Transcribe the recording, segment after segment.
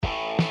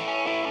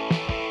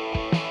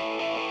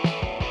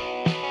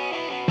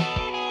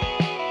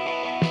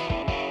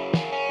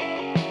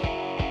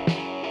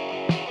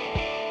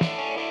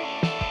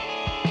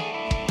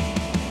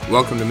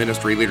Welcome to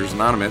Ministry Leaders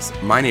Anonymous.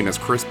 My name is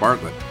Chris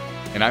Bartlett.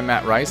 And I'm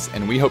Matt Rice,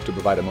 and we hope to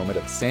provide a moment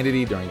of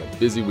sanity during a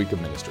busy week of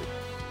ministry.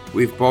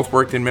 We've both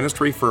worked in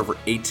ministry for over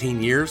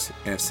 18 years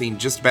and have seen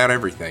just about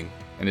everything.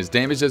 And as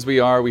damaged as we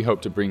are, we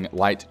hope to bring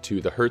light to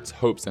the hurts,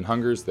 hopes, and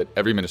hungers that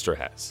every minister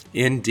has.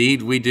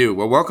 Indeed, we do.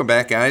 Well, welcome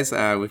back, guys.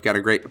 We've got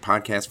a great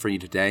podcast for you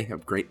today, a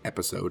great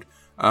episode.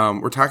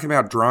 We're talking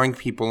about drawing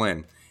people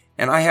in.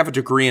 And I have a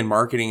degree in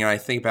marketing, and I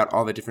think about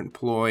all the different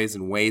ploys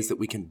and ways that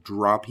we can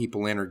draw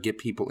people in or get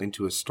people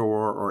into a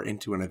store or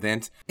into an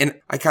event.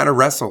 And I kind of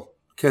wrestle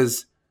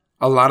because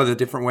a lot of the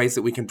different ways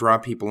that we can draw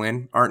people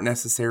in aren't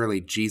necessarily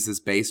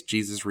Jesus-based,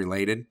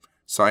 Jesus-related.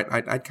 So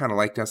I'd kind of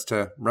like us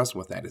to wrestle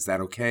with that. Is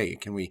that okay?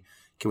 Can we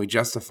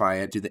justify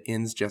it? Do the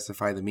ends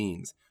justify the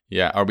means?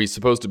 Yeah. Are we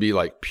supposed to be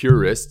like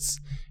purists,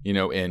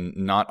 and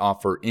not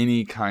offer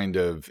any kind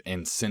of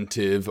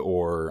incentive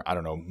or,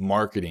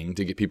 marketing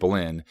to get people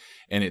in?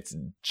 And it's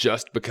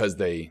just because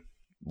they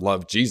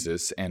love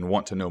Jesus and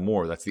want to know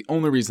more. That's the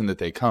only reason that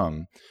they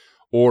come.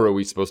 Or are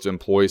we supposed to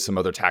employ some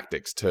other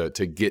tactics to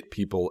get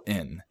people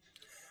in?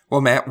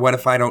 Well, Matt, what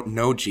if I don't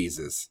know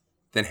Jesus?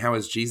 Then how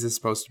is Jesus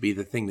supposed to be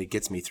the thing that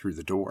gets me through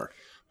the door?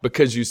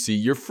 Because you see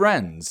your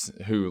friends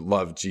who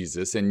love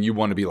Jesus and you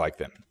want to be like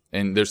them.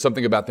 And there's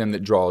something about them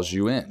that draws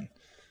you in,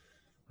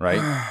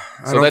 right?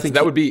 So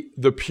that would be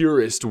the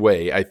purest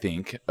way, I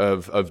think,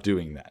 of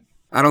doing that.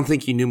 I don't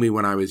think you knew me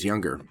when I was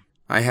younger.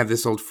 I have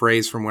this old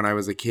phrase from when I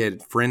was a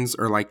kid, friends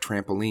are like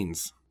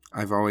trampolines.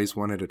 I've always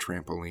wanted a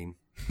trampoline.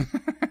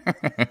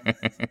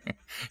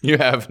 You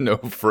have no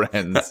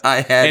friends.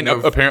 I had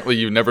apparently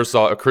you never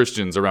saw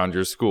Christians around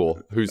your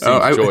school who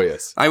seemed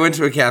joyous. I went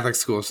to a Catholic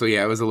school, so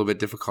yeah, it was a little bit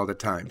difficult at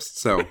times.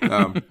 So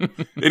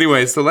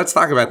anyway, so let's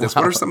talk about this.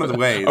 Wow. What are some of the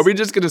ways? Are we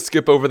just going to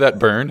skip over that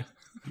burn?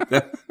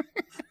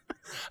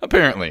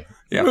 Apparently.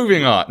 Yeah.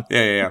 Moving on.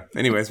 Yeah.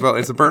 Anyways, well,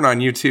 it's a burn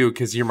on you too,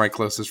 because you're my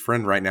closest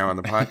friend right now on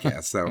the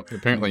podcast. So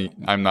apparently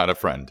I'm not a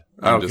friend.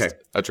 I'm just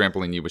a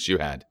trampoline you wish you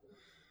had.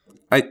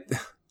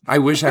 I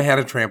wish I had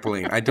a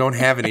trampoline. I don't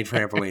have any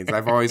trampolines.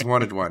 I've always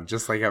wanted one,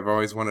 just like I've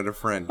always wanted a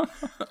friend.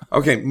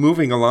 Okay,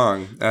 moving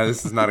along.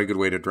 This is not a good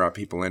way to draw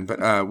people in,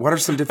 but what are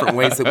some different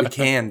ways that we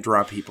can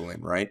draw people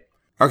in, right?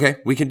 Okay,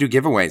 we can do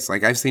giveaways.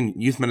 Like I've seen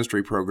youth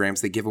ministry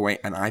programs that give away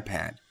an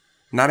iPad.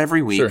 Not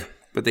every week, sure,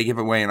 but they give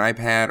away an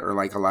iPad or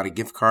like a lot of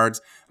gift cards.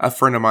 A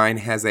friend of mine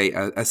has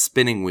a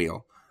spinning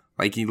wheel.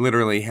 Like he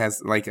literally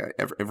has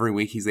every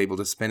week he's able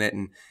to spin it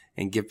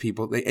and give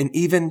people, and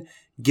even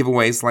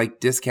giveaways like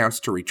discounts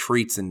to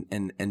retreats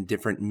and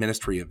different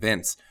ministry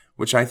events,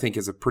 which I think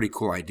is a pretty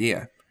cool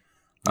idea.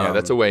 Yeah,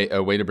 that's a way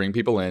to bring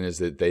people in is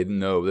that they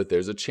know that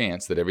there's a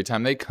chance that every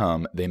time they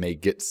come, they may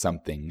get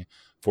something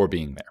for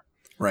being there.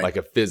 Right. Like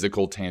a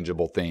physical,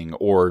 tangible thing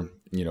or,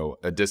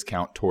 a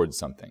discount towards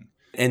something.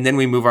 And then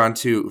we move on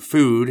to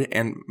food,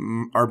 and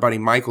our buddy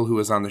Michael, who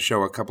was on the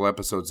show a couple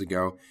episodes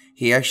ago,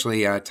 he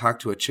actually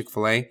talked to a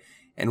Chick-fil-A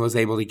and was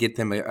able to get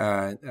them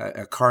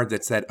a card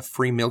that said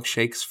free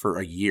milkshakes for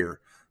a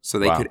year. So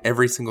they could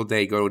every single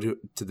day go to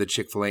the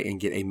Chick-fil-A and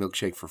get a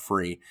milkshake for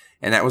free.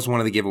 And that was one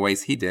of the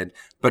giveaways he did.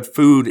 But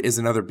food is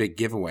another big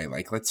giveaway.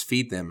 Like, let's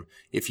feed them.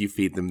 If you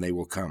feed them, they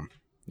will come.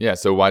 Yeah,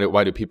 so why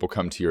do people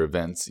come to your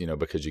events?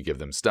 Because you give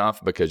them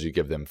stuff, because you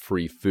give them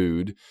free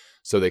food.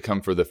 So they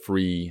come for the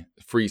free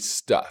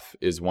stuff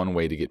is one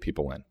way to get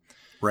people in.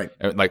 Right.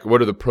 Like,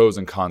 what are the pros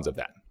and cons of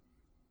that?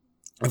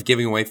 Of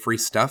giving away free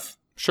stuff?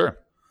 Sure.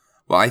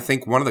 Well, I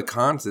think one of the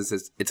cons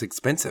is it's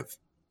expensive,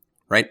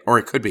 right? Or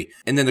it could be.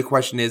 And then the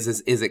question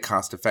is it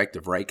cost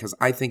effective, right? Because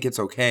I think it's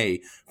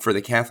okay for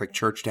the Catholic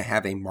Church to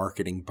have a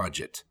marketing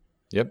budget.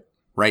 Yep.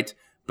 Right?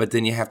 But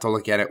then you have to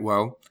look at it,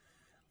 well,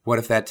 what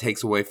if that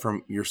takes away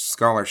from your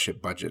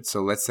scholarship budget?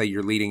 So let's say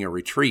you're leading a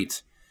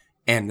retreat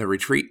and the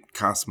retreat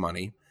costs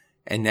money.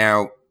 And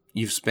now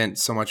you've spent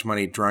so much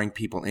money drawing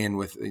people in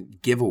with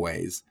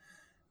giveaways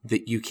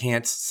that you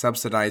can't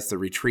subsidize the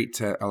retreat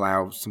to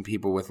allow some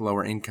people with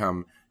lower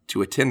income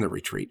to attend the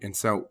retreat. And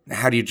so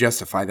how do you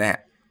justify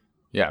that?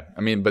 Yeah.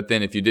 But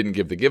then if you didn't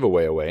give the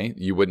giveaway away,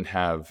 you wouldn't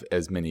have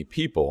as many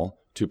people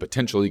to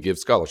potentially give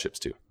scholarships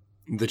to.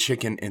 The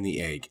chicken and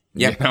the egg.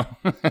 Yeah.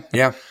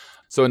 Yeah.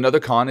 So another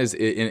con is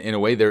in a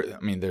way they're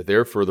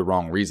there for the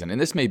wrong reason. And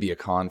this may be a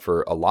con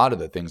for a lot of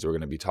the things we're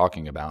going to be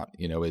talking about,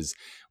 is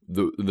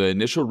the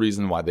initial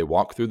reason why they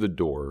walk through the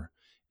door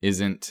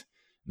isn't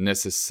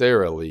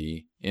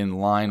necessarily in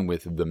line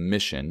with the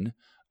mission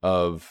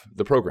of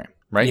the program,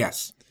 right?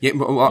 Yes. Yeah,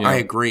 well, I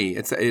agree.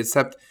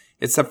 Except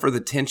for the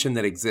tension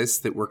that exists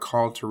that we're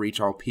called to reach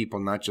all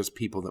people, not just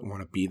people that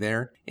want to be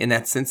there. In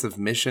that sense of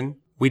mission,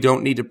 we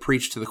don't need to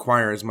preach to the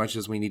choir as much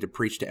as we need to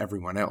preach to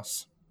everyone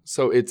else.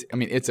 So it's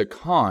a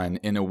con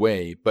in a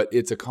way, but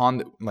it's a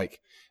con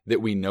that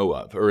we know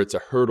of, or it's a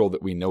hurdle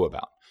that we know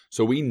about.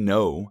 So we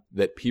know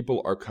that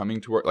people are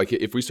coming to our,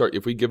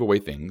 if we give away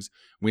things,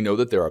 we know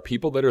that there are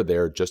people that are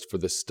there just for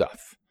the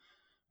stuff,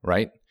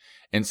 right?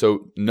 And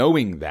so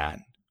knowing that,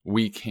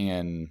 we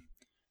can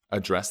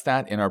address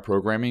that in our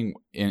programming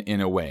in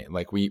a way.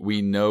 Like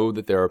we know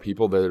that there are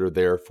people that are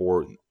there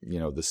for,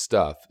 the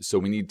stuff. So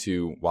we need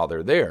to, while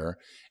they're there,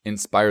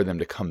 inspire them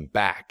to come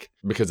back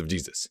because of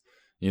Jesus,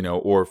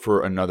 or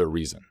for another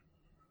reason.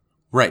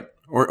 Right.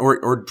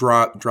 Or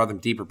draw them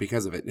deeper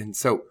because of it. And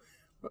so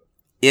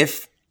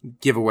if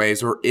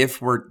giveaways or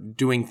if we're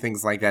doing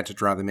things like that to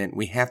draw them in,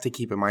 we have to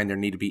keep in mind there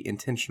need to be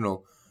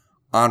intentional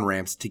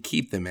on-ramps to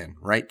keep them in,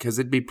 right? Because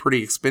it'd be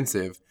pretty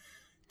expensive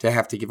to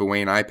have to give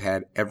away an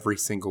iPad every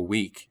single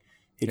week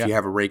if you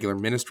have a regular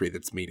ministry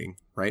that's meeting,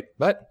 right?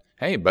 But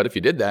if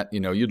you did that,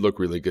 you'd look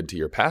really good to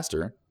your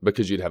pastor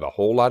because you'd have a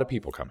whole lot of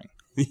people coming.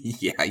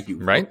 Yeah, you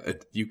right?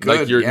 Would. You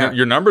could. Like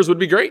your numbers would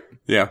be great.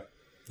 Yeah.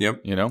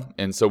 Yep.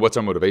 And so what's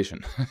our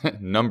motivation?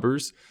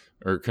 Numbers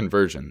or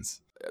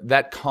conversions?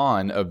 That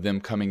con of them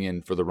coming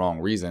in for the wrong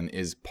reason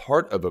is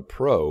part of a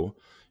pro,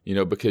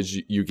 because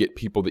you get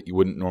people that you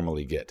wouldn't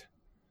normally get.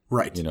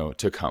 Right.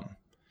 To come.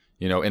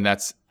 And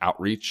that's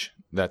outreach.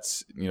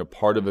 That's,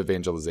 part of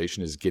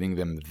evangelization is getting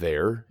them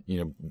there,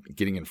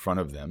 getting in front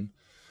of them.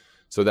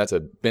 So that's a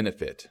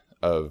benefit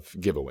of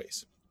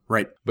giveaways.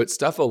 Right. But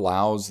stuff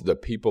allows the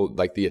people,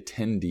 like the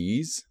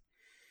attendees,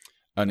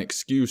 an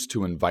excuse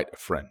to invite a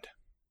friend.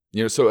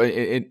 So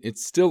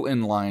it's still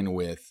in line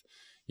with,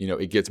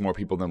 it gets more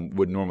people than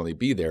would normally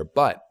be there.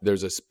 But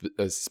there's a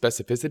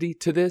specificity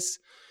to this,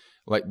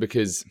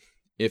 because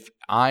if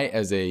I,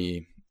 as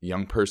a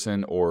young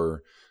person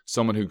or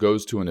someone who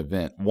goes to an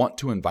event, want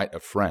to invite a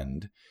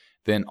friend,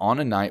 then on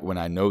a night when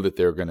I know that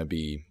they're going to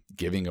be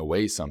giving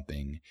away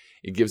something,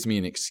 it gives me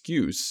an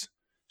excuse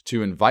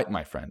to invite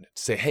my friend,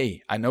 to say,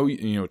 hey, I know,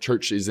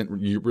 church isn't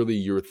really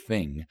your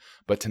thing,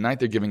 but tonight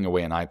they're giving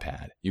away an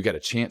iPad. You got a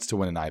chance to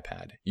win an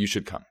iPad. You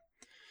should come.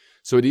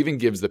 So it even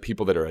gives the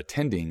people that are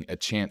attending a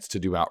chance to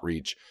do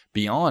outreach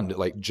beyond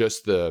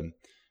just the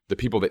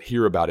people that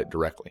hear about it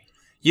directly.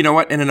 You know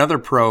what? And another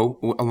pro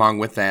along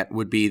with that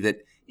would be that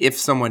if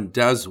someone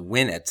does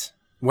win it,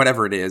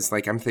 whatever it is,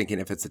 I'm thinking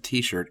if it's a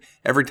t-shirt,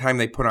 every time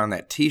they put on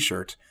that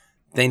t-shirt,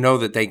 they know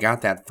that they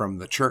got that from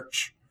the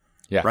church.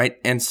 Yeah. Right.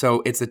 And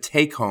so it's a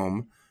take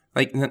home,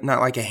 not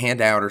like a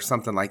handout or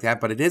something like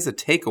that, but it is a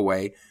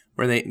takeaway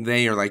where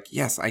they are like,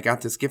 yes, I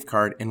got this gift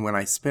card. And when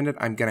I spend it,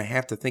 I'm going to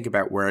have to think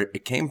about where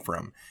it came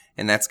from.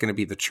 And that's going to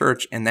be the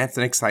church. And that's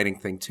an exciting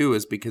thing, too,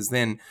 is because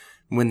then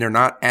when they're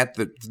not at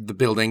the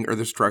building or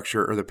the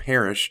structure or the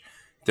parish,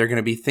 they're going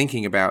to be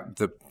thinking about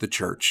the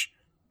church.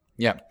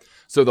 Yeah.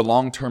 So the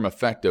long-term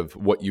effect of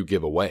what you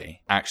give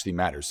away actually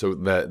matters. So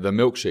the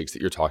milkshakes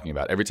that you're talking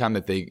about, every time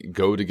that they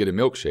go to get a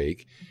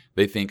milkshake,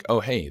 they think, oh,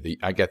 hey,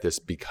 I get this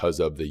because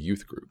of the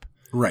youth group.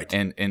 Right.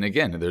 And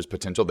again, there's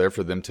potential there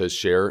for them to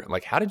share,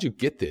 how did you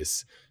get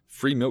this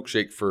free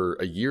milkshake for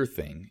a year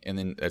thing? And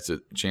then that's a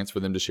chance for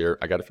them to share,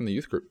 I got it from the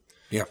youth group.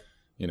 Yeah.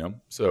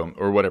 So,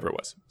 or whatever it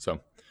was.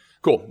 So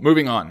cool.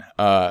 Moving on.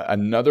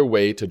 Another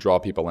way to draw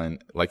people in,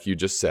 like you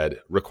just said,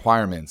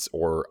 requirements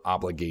or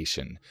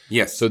obligation.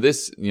 Yes. So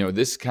this,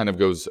 this kind of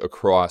goes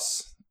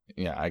across,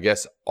 I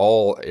guess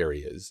all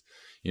areas.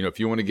 If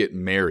you want to get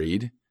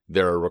married,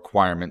 there are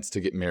requirements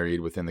to get married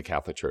within the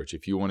Catholic Church.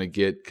 If you want to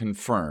get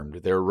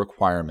confirmed, there are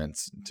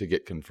requirements to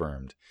get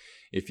confirmed.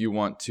 If you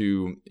want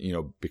to,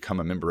 become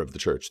a member of the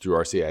church through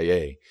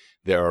RCIA,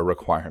 there are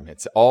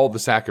requirements. All the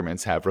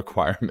sacraments have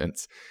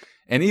requirements.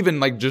 And even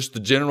just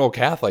the general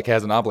Catholic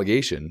has an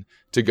obligation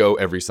to go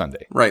every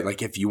Sunday. Right.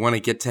 If you want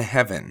to get to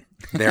heaven,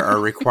 there are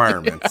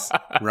requirements,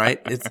 right?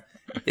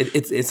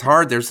 It's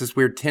hard. There's this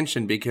weird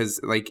tension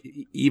because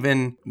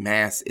even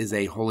Mass is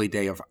a holy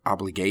day of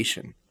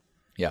obligation.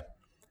 Yeah.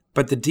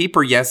 But the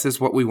deeper yes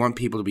is what we want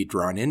people to be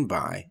drawn in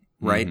by,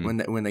 right?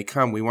 Mm-hmm. When they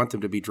come, we want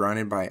them to be drawn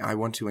in by, I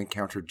want to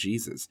encounter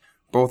Jesus,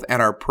 both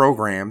at our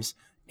programs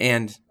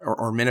and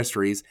or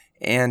ministries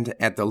and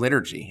at the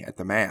liturgy, at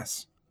the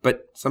Mass.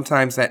 But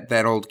sometimes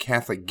that old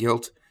Catholic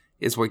guilt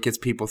is what gets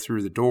people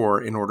through the door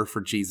in order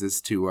for Jesus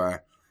to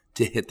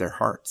hit their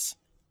hearts.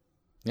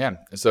 Yeah.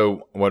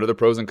 So what are the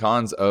pros and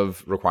cons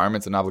of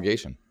requirements and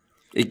obligation?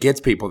 It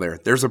gets people there.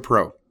 There's a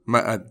pro.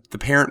 The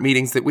parent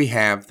meetings that we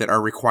have that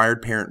are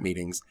required parent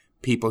meetings,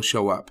 people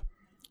show up.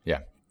 Yeah.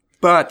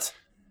 But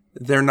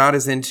they're not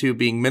as into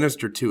being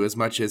ministered to as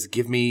much as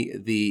give me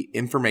the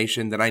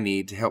information that I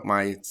need to help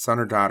my son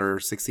or daughter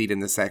succeed in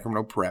the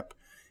sacramental prep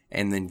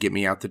and then get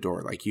me out the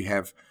door. You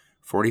have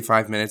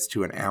 45 minutes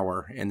to an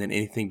hour, and then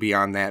anything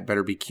beyond that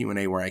better be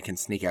Q&A where I can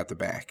sneak out the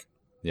back.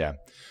 Yeah.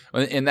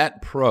 And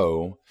that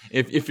pro,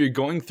 if you're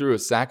going through a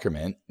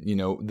sacrament,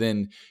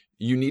 then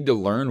you need to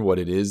learn what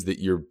it is that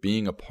you're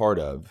being a part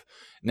of.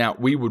 Now,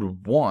 we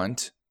would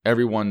want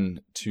everyone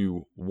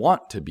to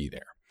want to be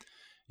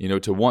there,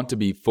 to want to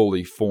be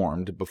fully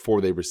formed before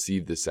they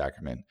receive the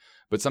sacrament.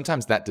 But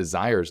sometimes that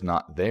desire is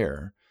not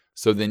there.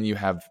 So then you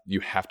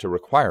have to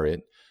require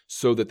it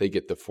so that they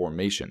get the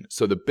formation.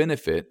 So the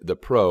benefit, the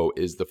pro,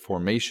 is the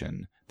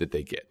formation that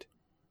they get.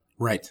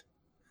 Right.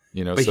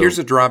 But here's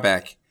a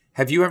drawback.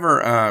 Have you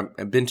ever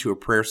been to a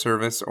prayer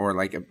service or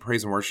a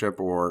praise and worship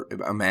or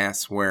a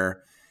Mass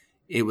where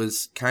it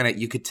was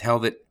you could tell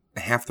that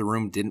half the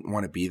room didn't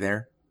want to be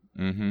there?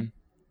 Mm-hmm.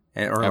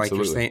 Or Absolutely.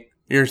 you're saying,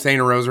 You're saying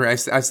a rosary.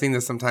 I've seen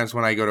this sometimes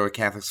when I go to a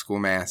Catholic school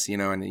mass,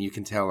 and you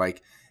can tell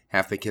like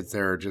half the kids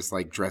there are just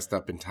like dressed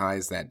up in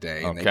ties that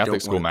day. And they Catholic don't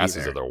school wanna be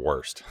masses there. are the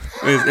worst.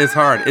 It's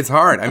hard. It's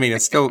hard. I mean,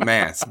 it's still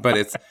mass, but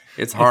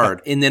it's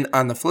hard. And then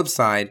on the flip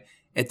side,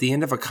 at the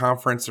end of a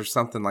conference or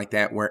something like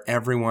that, where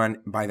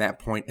everyone by that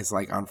point is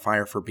like on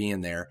fire for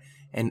being there,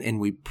 and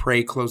we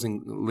pray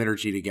closing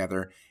liturgy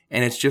together,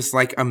 and it's just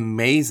like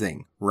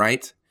amazing,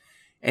 right?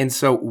 And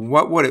so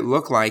what would it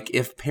look like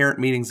if parent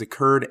meetings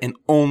occurred and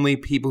only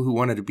people who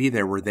wanted to be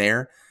there were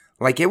there?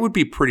 Like, it would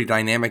be pretty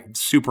dynamic,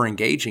 super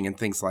engaging and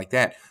things like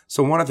that.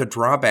 So one of the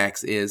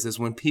drawbacks is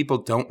when people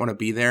don't want to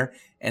be there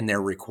and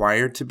they're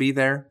required to be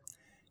there,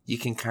 you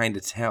can kind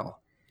of tell.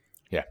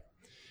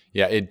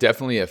 Yeah, it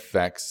definitely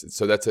affects.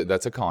 So that's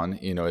a con.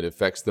 It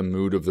affects the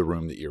mood of the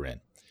room that you're in.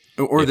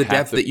 Or the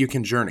depth that you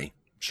can journey.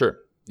 Sure.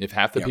 If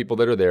half the people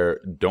that are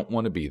there don't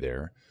want to be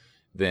there,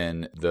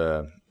 then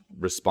the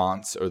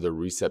response or the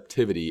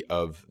receptivity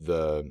of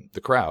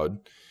the crowd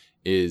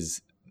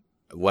is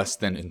less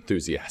than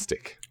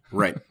enthusiastic.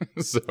 Right.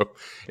 So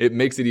it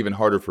makes it even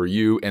harder for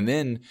you. And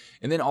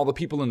then all the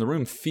people in the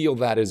room feel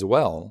that as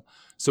well.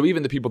 So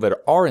even the people that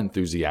are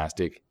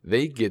enthusiastic,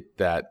 they get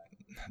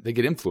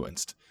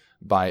influenced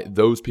by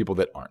those people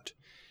that aren't.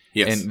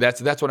 Yes. And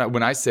that's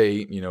when I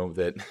say,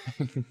 that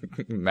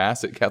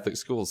mass at Catholic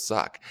schools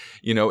suck.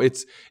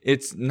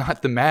 It's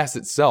not the mass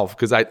itself,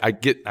 because I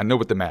know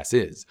what the mass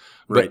is,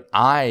 Right. but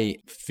I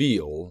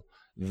feel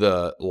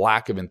the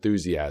lack of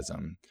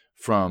enthusiasm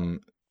from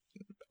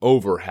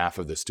over half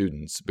of the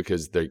students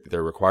because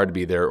they're required to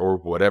be there or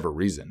whatever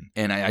reason.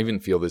 And I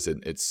even feel this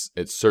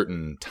at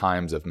certain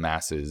times of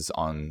masses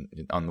on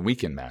the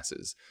weekend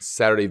masses.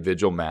 Saturday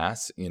Vigil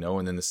Mass,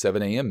 and then the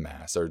 7 a.m.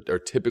 Mass are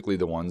typically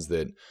the ones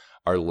that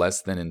are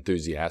less than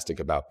enthusiastic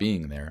about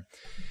being there.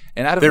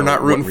 And they're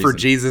not rooting for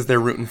Jesus,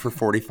 they're rooting for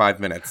 45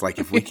 minutes. Like,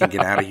 if we can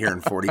get out of here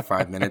in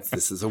 45 minutes,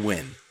 this is a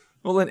win.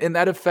 Well, and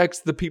that affects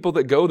the people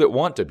that go that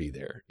want to be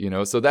there,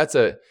 So that's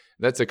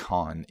a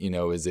con,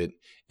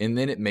 and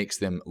then it makes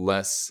them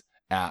less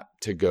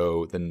apt to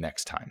go the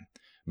next time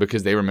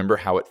because they remember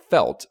how it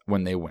felt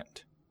when they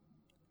went.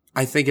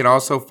 I think it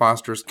also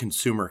fosters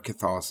consumer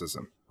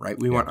Catholicism, right?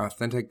 We want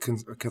authentic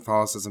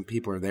Catholicism.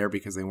 People are there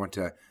because they want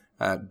to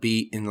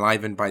be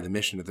enlivened by the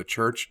mission of the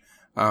church.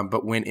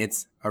 But when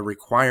it's a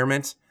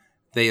requirement,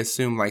 they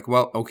assume like,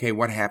 well, okay,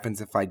 what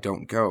happens if I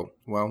don't go?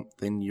 Well,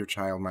 then your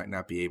child might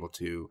not be able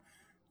to,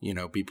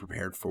 be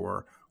prepared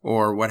for.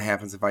 Or what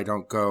happens if I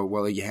don't go?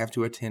 Well, you have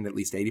to attend at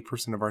least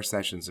 80% of our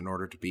sessions in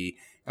order to be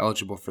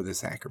eligible for the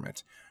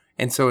sacrament.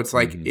 And so it's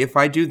like, if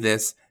I do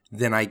this,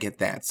 then I get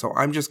that. So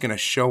I'm just going to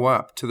show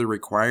up to the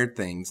required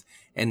things,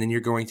 and then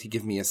you're going to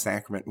give me a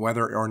sacrament,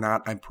 whether or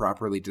not I'm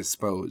properly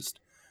disposed.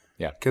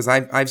 Yeah. Because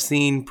I've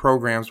seen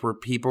programs where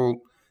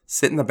people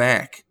sit in the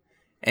back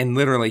and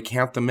literally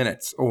count the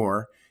minutes,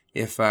 or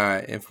if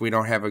we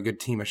don't have a good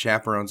team of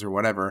chaperones or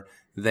whatever,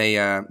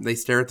 they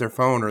stare at their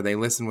phone or they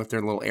listen with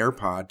their little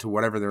AirPod to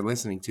whatever they're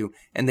listening to,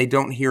 and they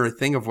don't hear a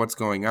thing of what's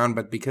going on,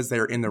 but because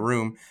they're in the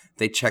room,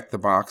 they check the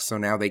box, so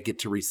now they get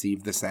to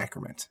receive the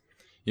sacrament.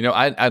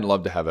 I'd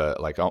love to have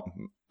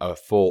a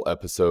full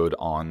episode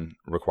on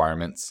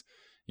requirements,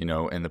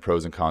 and the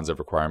pros and cons of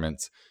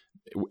requirements,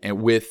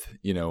 and with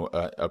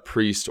a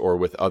priest or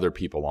with other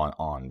people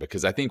on,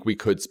 because I think we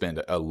could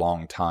spend a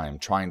long time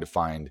trying to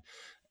find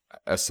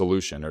a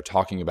solution or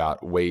talking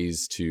about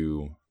ways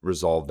to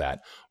resolve that.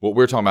 What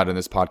we're talking about in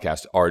this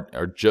podcast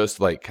are just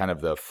like kind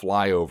of the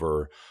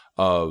flyover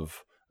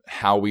of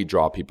how we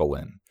draw people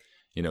in.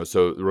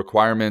 So the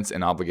requirements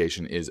and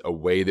obligation is a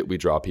way that we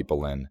draw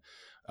people in.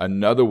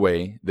 Another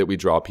way that we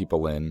draw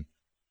people in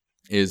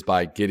is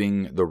by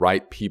getting the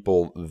right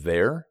people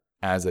there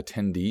as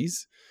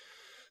attendees.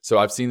 So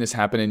I've seen this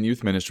happen in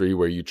youth ministry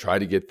where you try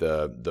to get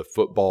the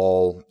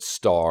football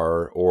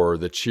star or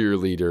the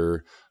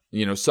cheerleader,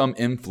 some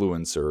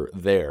influencer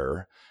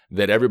there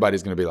that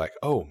everybody's going to be like,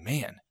 oh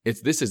man,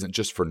 this isn't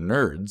just for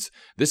nerds.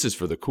 This is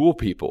for the cool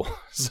people.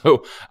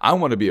 So I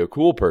want to be a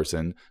cool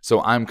person,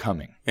 so I'm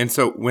coming. And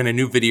so when a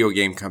new video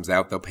game comes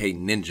out, they'll pay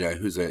Ninja,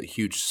 who's a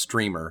huge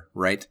streamer,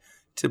 right,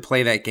 to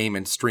play that game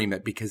and stream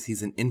it because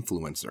he's an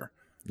influencer.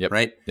 Yep.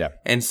 Right? Yeah.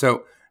 And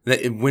so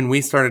when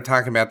we started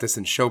talking about this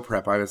in show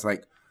prep, I was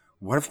like,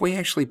 what if we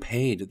actually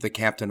paid the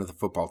captain of the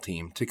football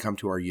team to come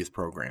to our youth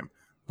program?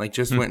 Like,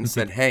 just went and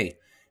said, hey,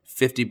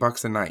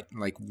 $50 a night.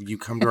 Like, you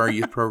come to our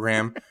youth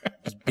program,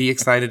 just be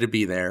excited to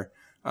be there.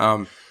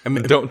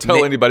 Don't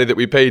tell anybody that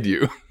we paid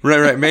you.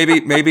 Right.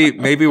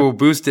 Maybe we'll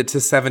boost it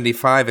to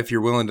 75 if you're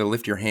willing to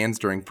lift your hands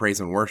during praise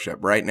and worship.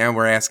 Right now,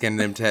 we're asking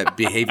them to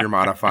behavior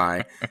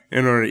modify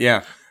in order.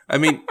 Yeah, I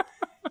mean,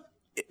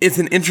 it's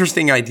an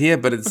interesting idea,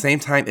 but at the same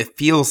time, it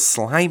feels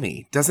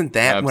slimy. Doesn't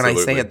that? Absolutely.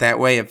 When I say it that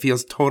way, it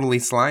feels totally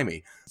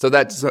slimy. So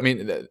that's, I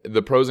mean,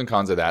 the pros and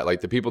cons of that,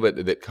 like the people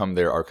that come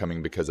there are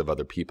coming because of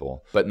other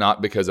people, but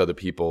not because other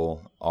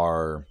people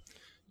are,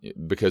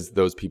 because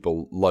those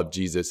people love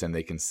Jesus and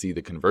they can see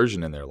the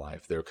conversion in their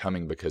life. They're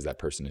coming because that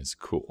person is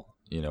cool,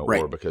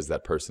 right. Or because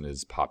that person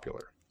is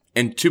popular.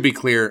 And to be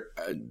clear,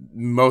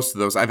 most of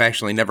those, I've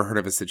actually never heard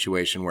of a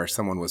situation where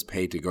someone was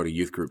paid to go to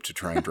youth group to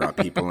try and draw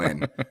people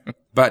in.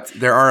 But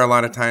there are a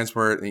lot of times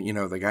where, you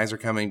know, the guys are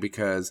coming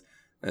because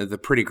the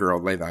pretty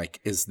girl they like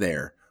is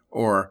there,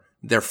 or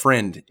their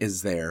friend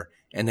is there,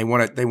 and they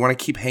want to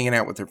keep hanging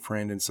out with their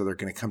friend, and so they're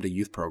going to come to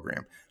youth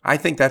program. I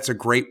think that's a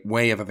great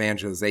way of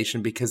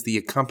evangelization because the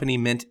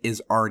accompaniment is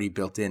already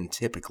built in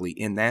typically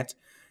in that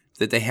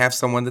they have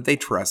someone that they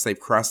trust. They've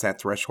crossed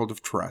that threshold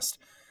of trust.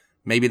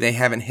 Maybe they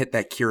haven't hit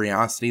that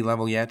curiosity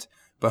level yet,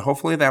 but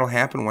hopefully that'll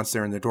happen once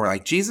they're in the door.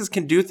 Like Jesus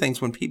can do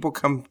things when people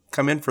come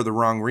in for the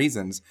wrong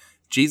reasons.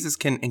 Jesus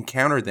can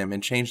encounter them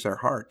and change their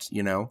hearts,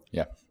 you know?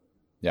 Yeah.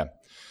 Yeah.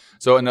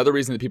 So another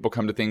reason that people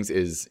come to things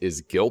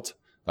is guilt.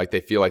 Like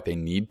they feel like they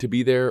need to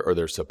be there or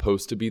they're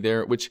supposed to be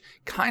there, which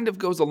kind of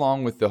goes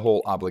along with the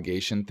whole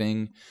obligation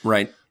thing.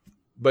 Right.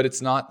 But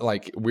it's not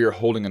like we're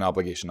holding an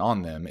obligation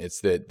on them. It's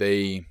that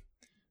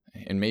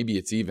and maybe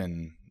it's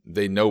even,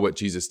 they know what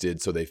Jesus did,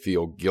 so they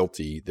feel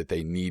guilty that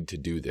they need to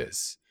do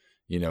this,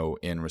 you know,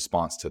 in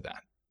response to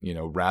that, you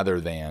know, rather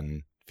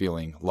than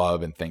feeling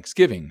love and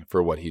thanksgiving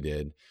for what he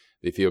did.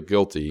 They feel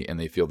guilty and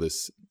they feel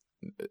this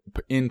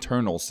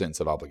internal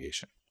sense of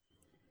obligation.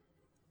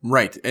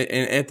 Right.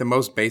 And at the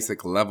most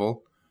basic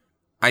level,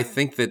 I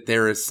think that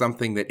there is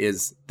something that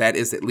is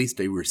at least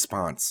a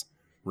response,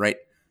 right?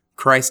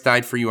 Christ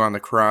died for you on the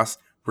cross.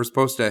 We're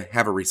supposed to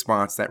have a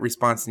response. That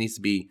response needs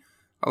to be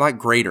a lot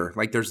greater.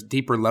 Like there's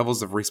deeper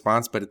levels of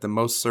response, but at the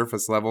most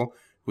surface level,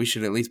 we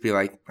should at least be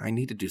like, I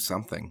need to do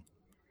something.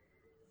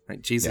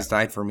 Right? Jesus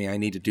died for me. I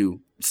need to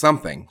do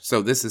something.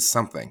 So this is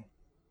something.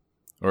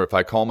 Or if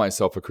I call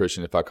myself a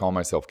Christian, if I call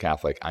myself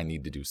Catholic, I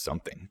need to do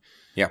something.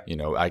 Yeah. You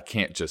know, I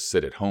can't just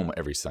sit at home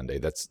every Sunday.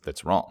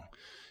 That's wrong.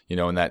 You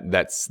know, and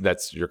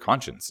that's your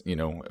conscience. You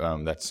know,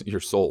 that's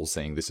your soul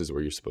saying this is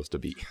where you're supposed to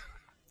be.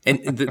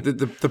 And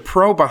the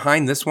pro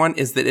behind this one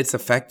is that it's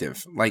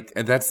effective. Like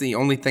that's the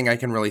only thing I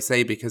can really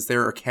say because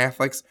there are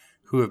Catholics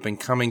who have been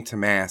coming to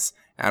Mass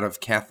out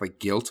of Catholic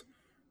guilt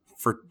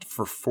for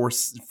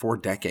four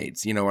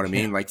decades. You know what I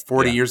mean? Like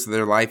 40 years of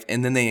their life,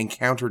 and then they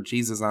encounter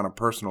Jesus on a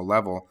personal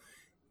level,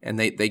 and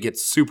they get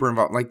super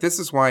involved. Like this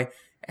is why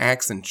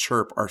Acts and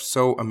Chirp are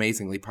so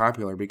amazingly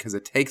popular because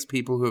it takes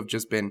people who have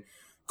just been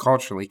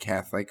culturally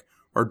Catholic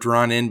or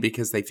drawn in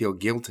because they feel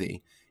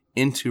guilty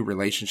into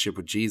relationship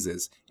with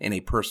Jesus in a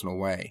personal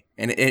way.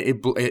 And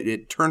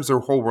it turns their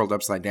whole world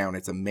upside down.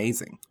 It's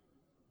amazing.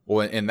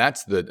 Well, and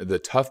that's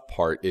the tough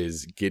part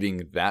is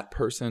getting that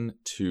person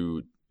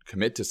to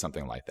commit to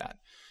something like that.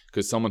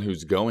 Because someone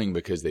who's going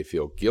because they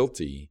feel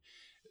guilty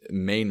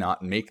may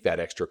not make that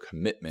extra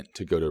commitment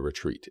to go to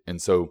retreat.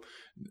 And so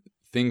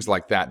things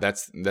like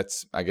that's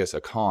I guess a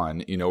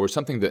con, you know, or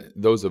something that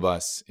those of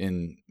us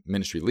in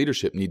ministry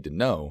leadership need to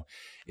know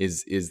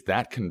is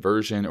that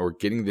conversion or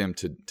getting them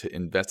to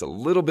invest a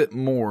little bit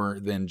more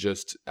than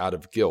just out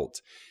of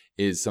guilt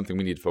is something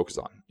we need to focus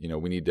on. You know,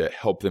 we need to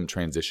help them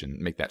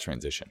make that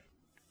transition.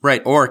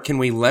 Right. Or can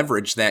we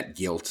leverage that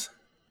guilt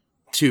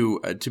to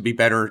be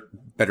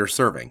better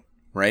serving?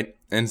 Right.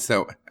 And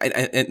so,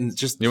 and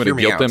just you want to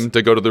guilt them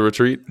to go to the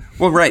retreat?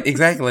 Well, right.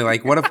 Exactly.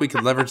 Like what if we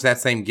could leverage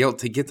that same guilt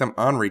to get them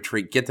on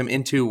retreat, get them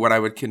into what I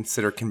would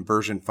consider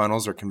conversion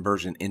funnels or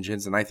conversion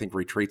engines. And I think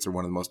retreats are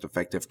one of the most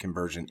effective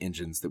conversion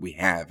engines that we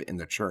have in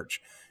the church,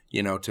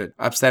 you know, to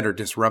upset or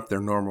disrupt their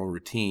normal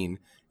routine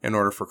in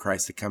order for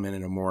Christ to come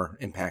in a more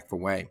impactful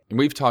way. And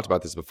we've talked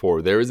about this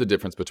before. There is a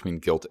difference between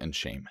guilt and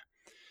shame.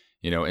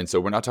 You know, and so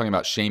we're not talking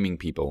about shaming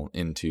people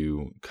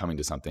into coming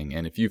to something.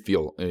 And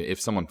if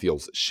someone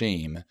feels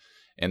shame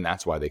and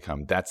that's why they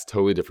come, that's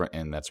totally different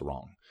and that's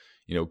wrong.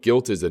 You know,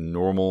 guilt is a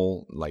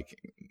normal like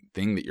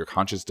thing that your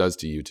conscience does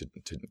to you to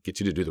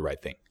get you to do the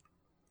right thing.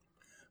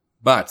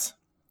 But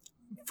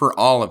for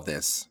all of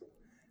this,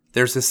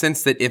 there's a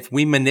sense that if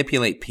we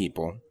manipulate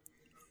people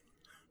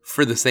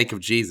for the sake of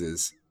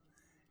Jesus,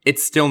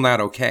 it's still not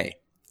okay.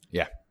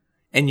 Yeah.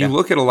 And you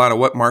look at a lot of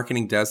what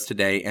marketing does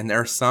today, and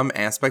there are some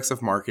aspects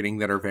of marketing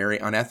that are very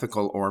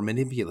unethical or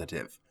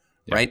manipulative,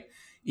 right?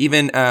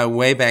 Even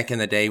way back in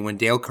the day when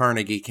Dale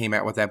Carnegie came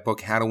out with that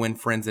book, How to Win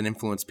Friends and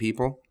Influence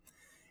People.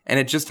 And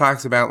it just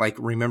talks about like,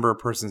 remember a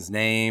person's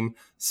name,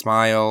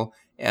 smile,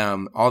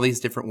 all these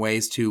different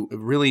ways to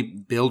really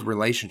build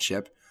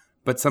relationship.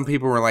 But some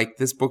people were like,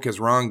 this book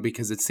is wrong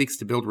because it seeks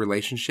to build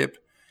relationship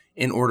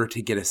in order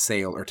to get a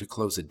sale or to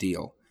close a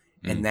deal.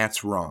 And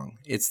that's wrong.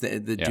 It's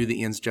do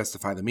the ends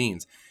justify the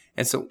means.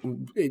 And so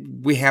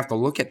we have to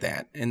look at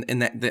that. And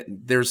that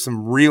there's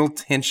some real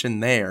tension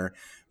there.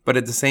 But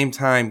at the same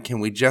time, can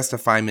we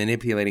justify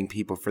manipulating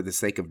people for the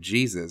sake of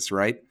Jesus,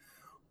 right?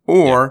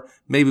 Or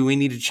maybe we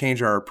need to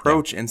change our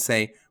approach and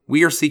say,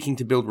 we are seeking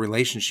to build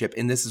relationship.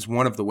 And this is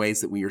one of the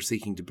ways that we are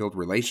seeking to build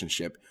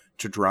relationship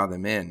to draw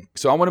them in.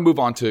 So I want to move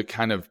on to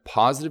kind of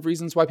positive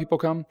reasons why people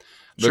come.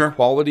 The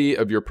quality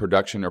of your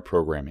production or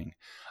programming.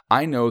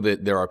 I know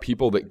that there are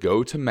people that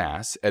go to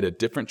Mass at a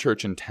different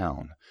church in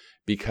town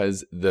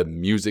because the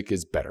music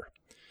is better.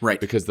 Right.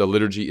 Because the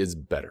liturgy is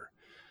better.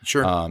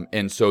 Sure.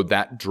 And so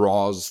that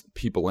draws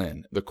people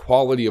in. The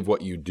quality of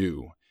what you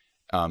do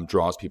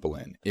draws people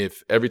in.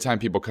 If every time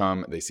people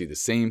come, they see the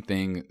same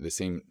thing,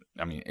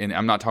 and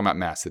I'm not talking about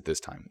Mass at this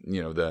time,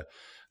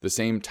 the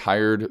same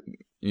tired,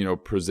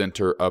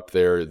 presenter up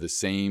there, the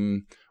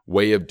same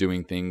way of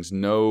doing things,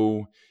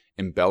 no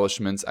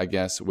embellishments, I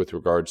guess, with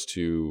regards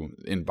to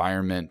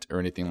environment or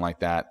anything like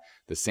that,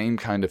 the same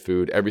kind of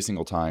food every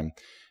single time,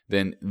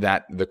 then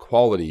the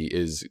quality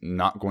is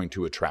not going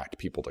to attract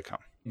people to come.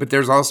 But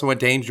there's also a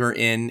danger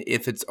in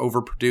if it's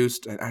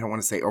overproduced. I don't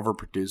want to say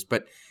overproduced,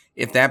 but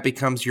if that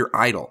becomes your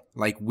idol,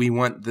 like we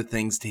want the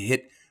things to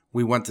hit,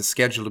 we want the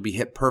schedule to be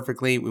hit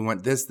perfectly, we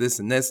want this,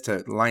 and this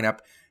to line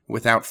up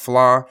without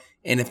flaw.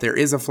 And if there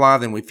is a flaw,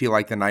 then we feel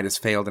like the night has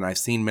failed. And I've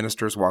seen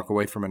ministers walk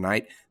away from a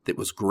night that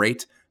was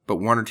great, but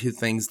one or two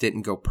things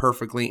didn't go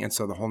perfectly, and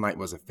so the whole night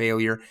was a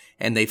failure.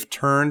 And they've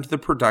turned the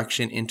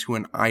production into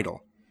an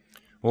idol.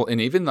 Well,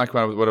 and even like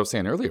what I was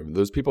saying earlier,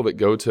 those people that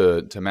go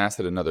to Mass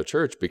at another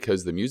church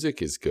because the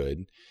music is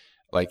good,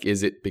 like,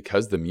 is it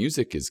because the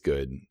music is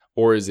good,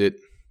 or is it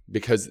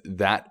because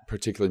that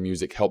particular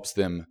music helps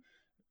them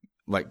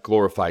like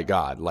glorify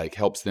God, like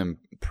helps them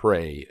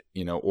pray,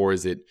 or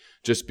is it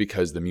just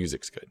because the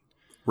music's good?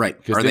 Right.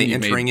 Are they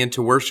entering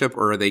into worship,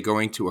 or are they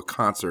going to a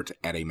concert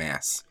at a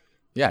Mass?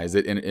 Yeah, has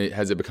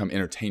it become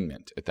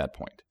entertainment at that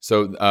point?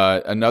 So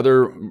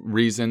another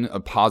reason, a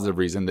positive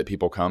reason that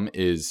people come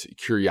is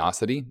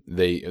curiosity.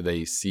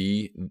 They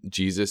see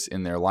Jesus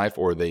in their life,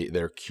 or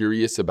they're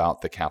curious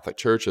about the Catholic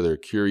Church, or they're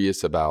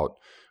curious about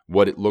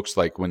what it looks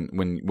like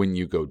when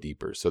you go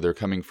deeper. So they're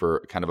coming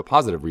for kind of a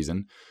positive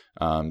reason,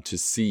 to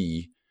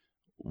see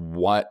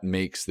what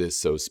makes this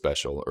so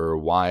special, or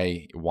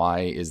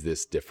why is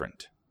this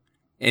different.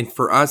 And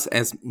for us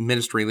as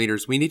ministry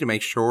leaders, we need to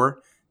make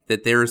sure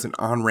that there is an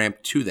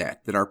on-ramp to that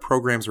our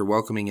programs are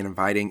welcoming and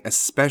inviting,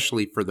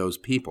 especially for those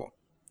people.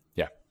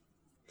 Yeah.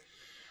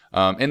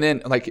 And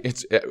then like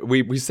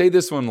we say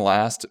this one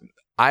last.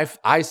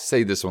 I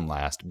say this one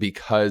last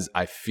because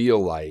I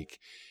feel like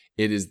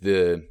it is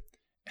the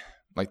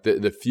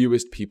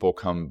fewest people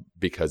come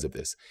because of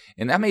this.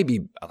 And that may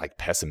be like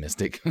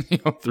pessimistic,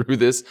 through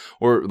this,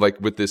 or like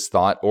with this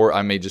thought, or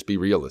I may just be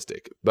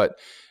realistic. But,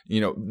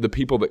 the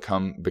people that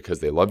come because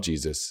they love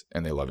Jesus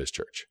and they love his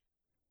church,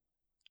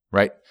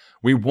 right?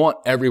 We want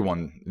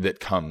everyone that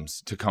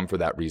comes to come for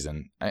that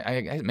reason.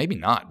 I maybe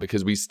not,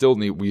 because we still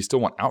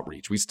want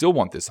outreach. We still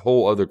want this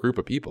whole other group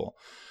of people,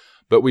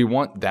 but we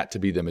want that to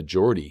be the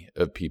majority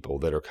of people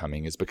that are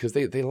coming is because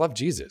they love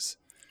Jesus.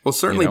 Well,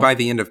 certainly by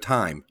the end of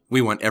time,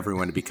 we want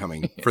everyone to be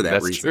coming for that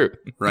That's reason, true.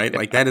 Right?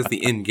 Like that is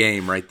the end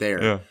game right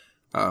there.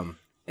 Yeah.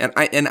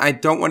 And I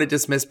don't want to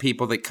dismiss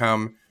people that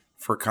come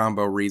for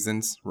combo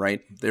reasons,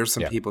 right? There's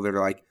some people that are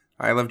like,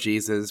 I love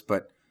Jesus,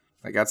 but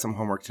I got some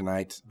homework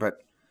tonight, but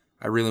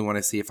I really want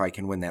to see if I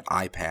can win that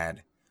iPad.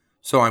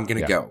 So I'm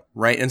going to go,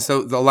 right? And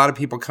so a lot of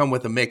people come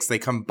with a mix. They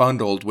come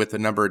bundled with a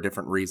number of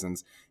different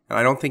reasons. And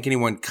I don't think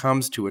anyone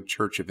comes to a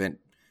church event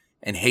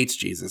and hates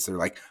Jesus. They're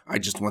like, I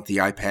just want the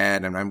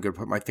iPad, and I'm going to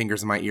put my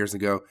fingers in my ears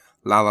and go,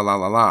 la, la, la,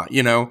 la, la,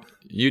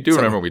 You do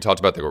remember we talked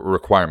about the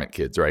requirement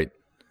kids, right?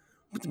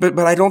 But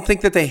I don't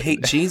think that they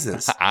hate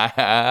Jesus.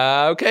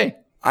 Okay.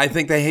 I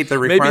think they hate the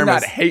requirements. Maybe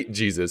not hate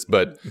Jesus,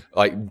 but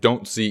like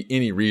don't see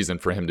any reason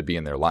for him to be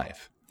in their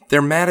life. They're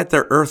mad at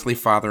their earthly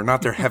father,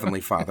 not their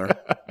heavenly father.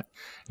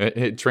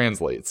 It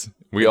translates.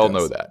 We all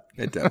know that.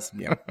 It does,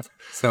 yeah.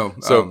 So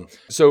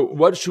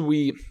what should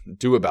we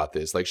do about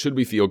this? Like, should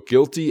we feel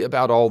guilty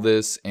about all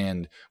this?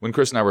 And when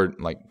Chris and I were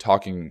like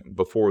talking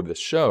before this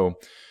show,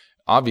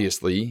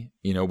 obviously,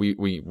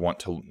 we want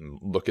to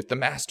look at the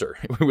master.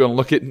 We want to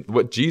look at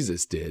what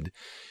Jesus did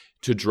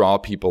to draw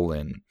people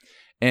in.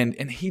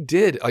 And he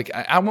did, like,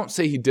 I won't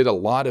say he did a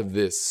lot of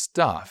this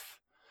stuff,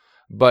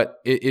 but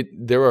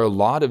there are a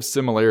lot of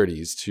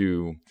similarities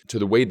to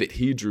the way that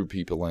he drew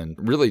people in,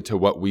 really to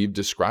what we've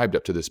described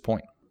up to this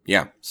point.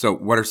 Yeah. So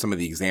what are some of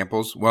the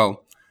examples?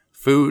 Well,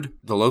 food,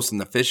 the loaves and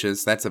the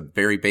fishes, that's a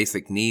very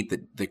basic need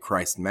that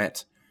Christ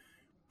met.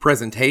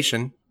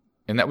 Presentation.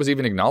 And that was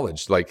even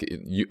acknowledged. Like,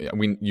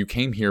 you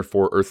came here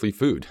for earthly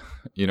food.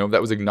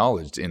 That was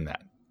acknowledged in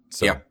that.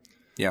 So.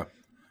 Yeah.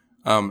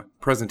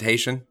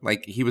 Presentation,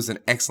 like he was an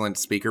excellent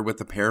speaker with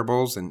the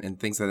parables and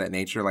things of that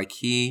nature. Like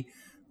he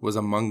was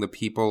among the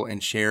people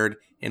and shared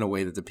in a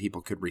way that the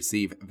people could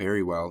receive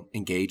very well,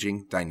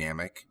 engaging,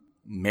 dynamic.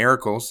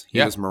 Miracles,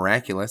 he was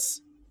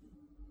miraculous.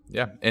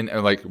 Yeah, and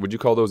like, would you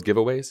call those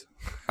giveaways?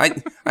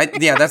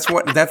 Yeah, that's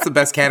the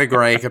best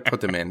category I could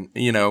put them in,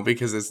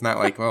 because it's not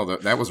like, well,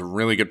 that was a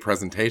really good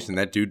presentation.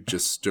 That dude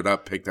just stood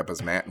up, picked up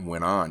his mat and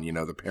went on,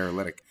 the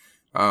paralytic.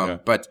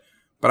 But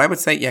I would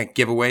say,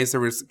 giveaways, there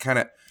was kind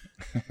of,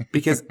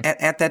 because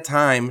at that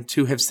time,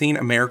 to have seen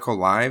a miracle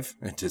live,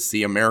 and to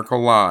see a miracle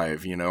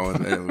live,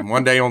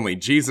 one day only,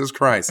 Jesus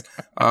Christ,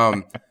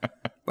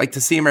 like to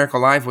see a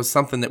miracle live was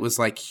something that was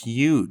like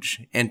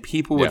huge, and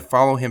people would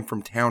follow him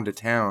from town to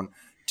town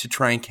to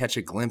try and catch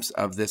a glimpse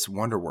of this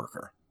wonder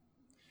worker.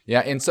 Yeah,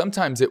 and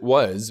sometimes it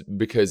was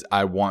because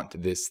I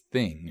want this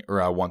thing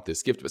or I want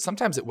this gift, but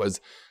sometimes it was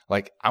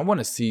like I want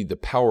to see the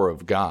power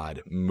of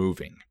God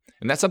moving.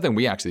 And that's something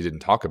we actually didn't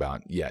talk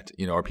about yet.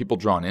 Are people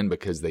drawn in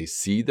because they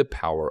see the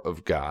power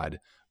of God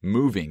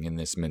moving in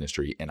this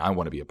ministry, and I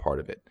want to be a part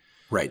of it?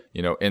 Right.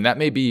 And that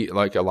may be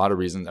like a lot of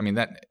reasons. I mean,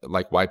 that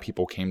like why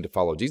people came to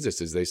follow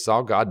Jesus is they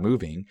saw God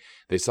moving.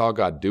 They saw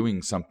God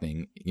doing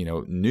something,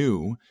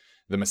 new.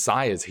 The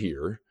Messiah is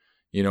here.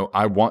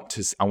 I want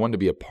to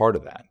be a part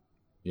of that,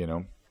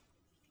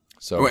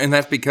 So, and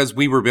that's because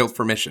we were built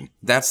for mission.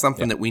 That's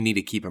something that we need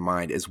to keep in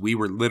mind, is we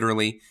were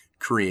literally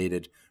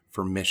created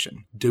for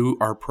mission. Do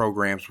our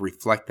programs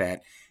reflect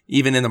that,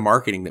 even in the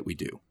marketing that we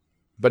do?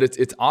 But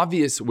it's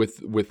obvious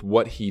with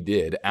what he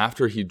did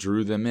after he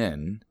drew them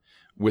in,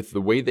 with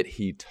the way that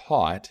he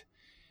taught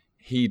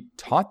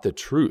the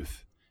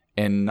truth,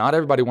 and not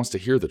everybody wants to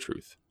hear the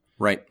truth.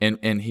 Right.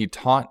 And he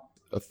taught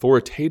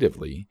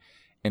authoritatively,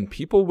 and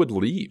people would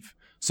leave.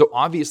 So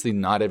obviously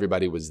not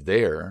everybody was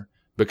there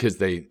because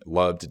they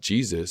loved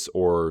Jesus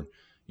or,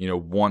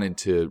 wanted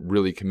to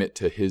really commit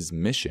to his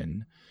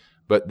mission,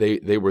 but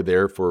they were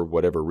there for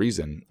whatever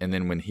reason. And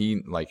then when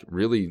he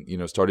really,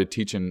 started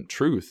teaching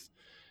truth,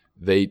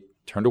 they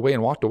turned away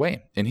and walked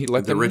away, and he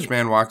let the rich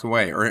man walked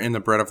away, or in the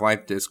Bread of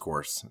Life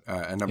discourse,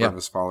 a number of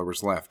his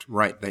followers left.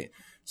 Right.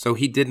 So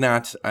he did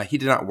not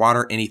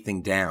water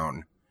anything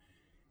down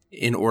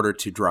in order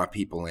to draw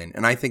people in.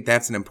 And I think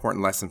that's an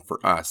important lesson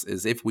for us,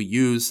 is if we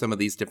use some of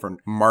these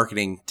different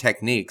marketing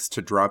techniques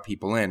to draw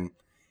people in,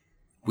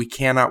 we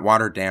cannot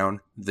water down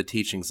the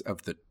teachings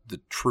of the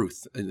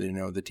truth,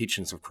 the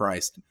teachings of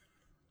Christ.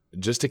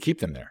 Just to keep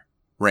them there.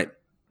 Right.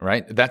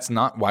 Right? That's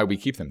not why we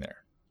keep them there.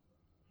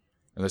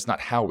 And that's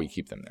not how we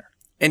keep them there.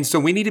 And so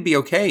we need to be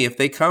okay if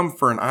they come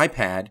for an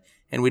iPad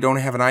and we don't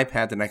have an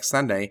iPad the next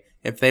Sunday.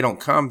 If they don't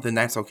come, then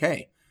that's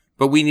okay.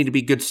 But we need to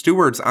be good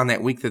stewards on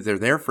that week that they're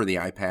there for the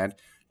iPad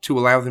to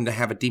allow them to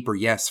have a deeper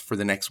yes for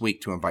the next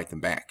week to invite them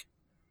back.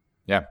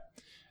 Yeah,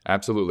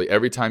 absolutely.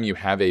 Every time you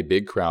have a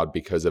big crowd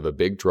because of a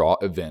big draw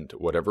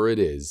event, whatever it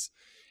is,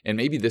 and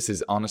maybe this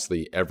is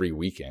honestly every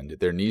weekend,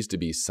 there needs to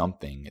be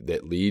something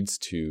that leads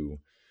to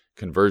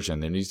conversion.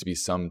 There needs to be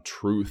some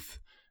truth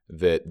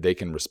that they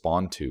can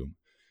respond to,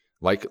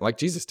 like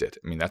Jesus did.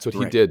 I mean, that's what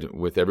he did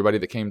with everybody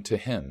that came to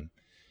him.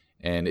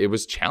 And it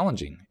was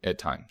challenging at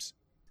times.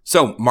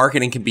 So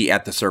marketing can be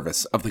at the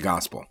service of the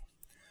gospel.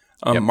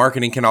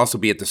 Marketing can also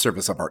be at the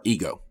service of our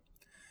ego.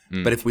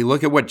 But if we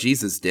look at what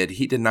Jesus did,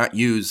 he did not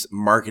use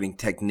marketing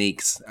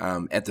techniques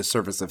at the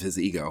service of his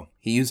ego.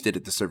 He used it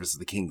at the service of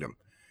the kingdom.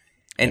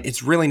 And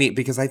it's really neat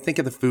because I think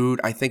of the food,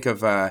 I think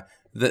of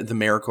the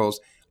miracles.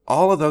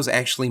 All of those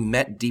actually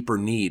met deeper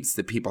needs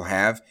that people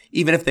have,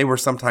 even if they were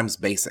sometimes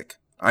basic.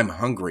 I'm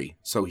hungry,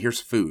 so here's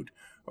food.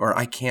 Or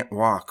I can't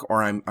walk,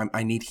 or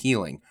I need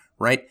healing,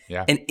 right?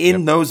 Yeah. And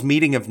in those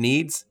meeting of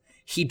needs,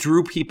 he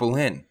drew people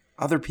in.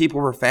 Other people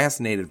were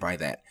fascinated by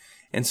that.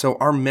 And so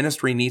our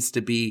ministry needs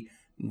to be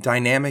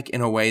dynamic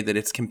in a way that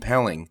it's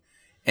compelling.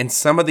 And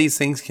some of these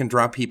things can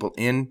draw people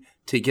in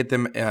to get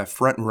them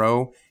front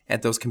row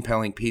at those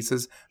compelling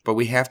pieces. But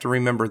we have to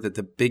remember that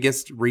the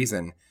biggest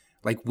reason,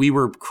 we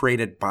were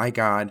created by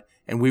God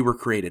and we were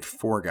created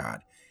for God.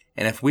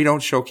 And if we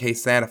don't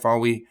showcase that, if all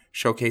we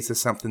showcase is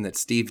something that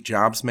Steve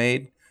Jobs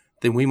made,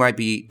 then we might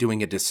be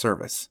doing a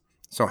disservice.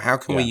 So how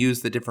can we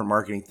use the different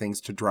marketing things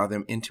to draw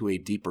them into a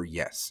deeper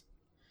yes?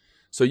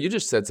 So you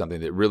just said something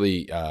that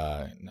really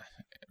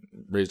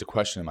raised a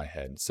question in my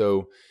head.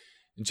 So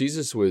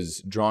Jesus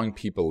was drawing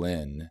people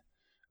in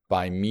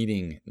by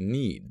meeting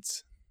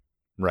needs,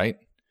 right?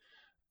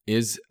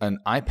 Is an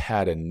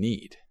iPad a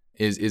need?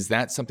 Is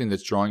that something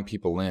that's drawing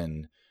people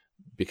in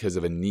because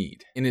of a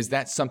need? And is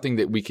that something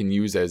that we can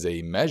use as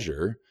a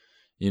measure,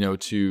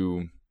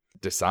 to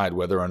decide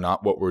whether or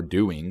not what we're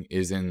doing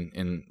is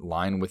in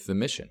line with the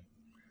mission?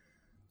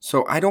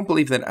 So I don't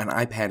believe that an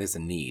iPad is a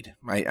need.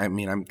 I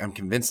mean, I'm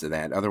convinced of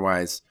that.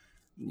 Otherwise,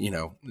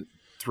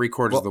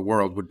 3/4 of the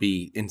world would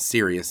be in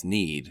serious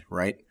need,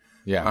 right?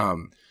 Yeah.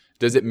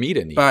 Does it meet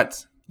a need?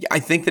 But I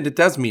think that it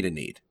does meet a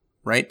need,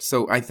 right?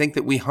 So I think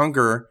that we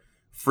hunger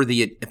for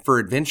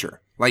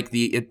adventure. Like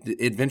the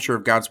adventure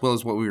of God's will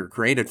is what we were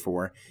created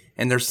for.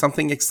 And there's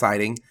something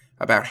exciting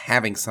about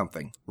having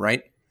something,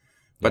 right?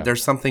 But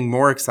there's something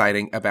more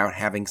exciting about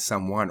having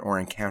someone or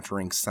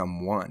encountering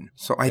someone.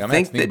 So I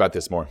think about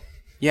this more.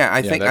 Yeah,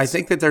 I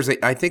think that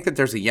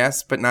there's a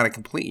yes, but not a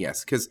complete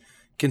yes, because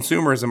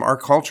consumerism, our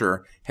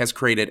culture, has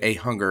created a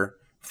hunger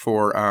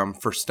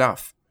for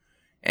stuff,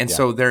 and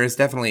so there is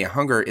definitely a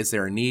hunger. Is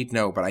there a need?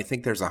 No, but I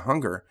think there's a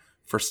hunger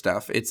for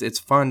stuff. It's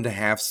fun to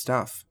have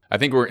stuff. I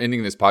think we're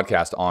ending this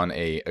podcast on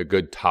a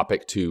good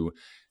topic to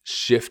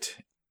shift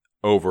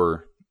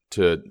over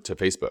to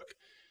Facebook.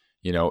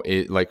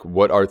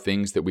 What are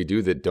things that we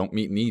do that don't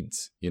meet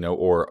needs?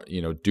 Or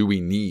do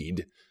we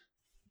need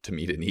to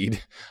meet a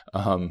need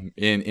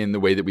in the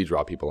way that we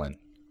draw people in?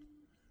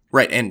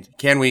 Right, and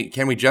can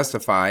we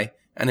justify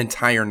an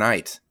entire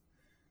night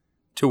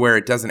to where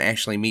it doesn't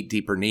actually meet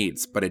deeper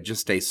needs, but it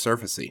just stays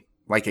surfacey,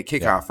 like a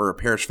kickoff or a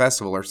parish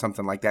festival or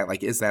something like that?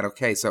 Is that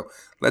okay? So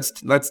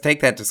let's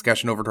take that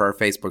discussion over to our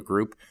Facebook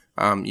group.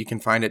 You can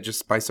find it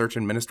just by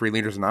searching Ministry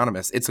Leaders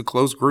Anonymous. It's a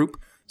closed group,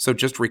 So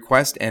just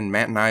request, and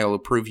Matt and I will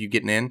approve you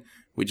getting in.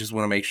 We just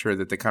want to make sure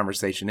that the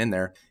conversation in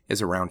there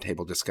is a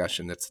roundtable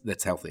discussion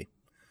that's healthy.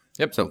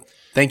 Yep. So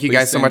thank you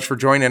guys so much for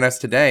joining us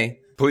today.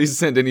 Please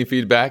send any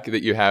feedback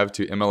that you have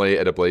to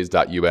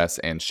mla@ablaze.us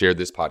and share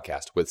this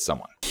podcast with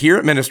someone. Here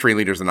at Ministry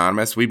Leaders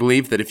Anonymous, we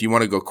believe that if you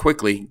want to go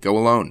quickly, go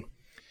alone.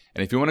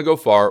 And if you want to go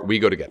far, we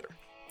go together.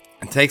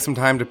 And take some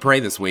time to pray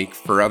this week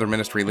for other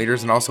ministry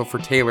leaders and also for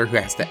Taylor, who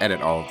has to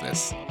edit all of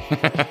this.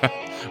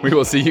 We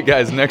will see you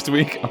guys next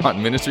week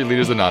on Ministry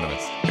Leaders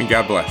Anonymous. And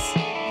God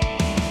bless.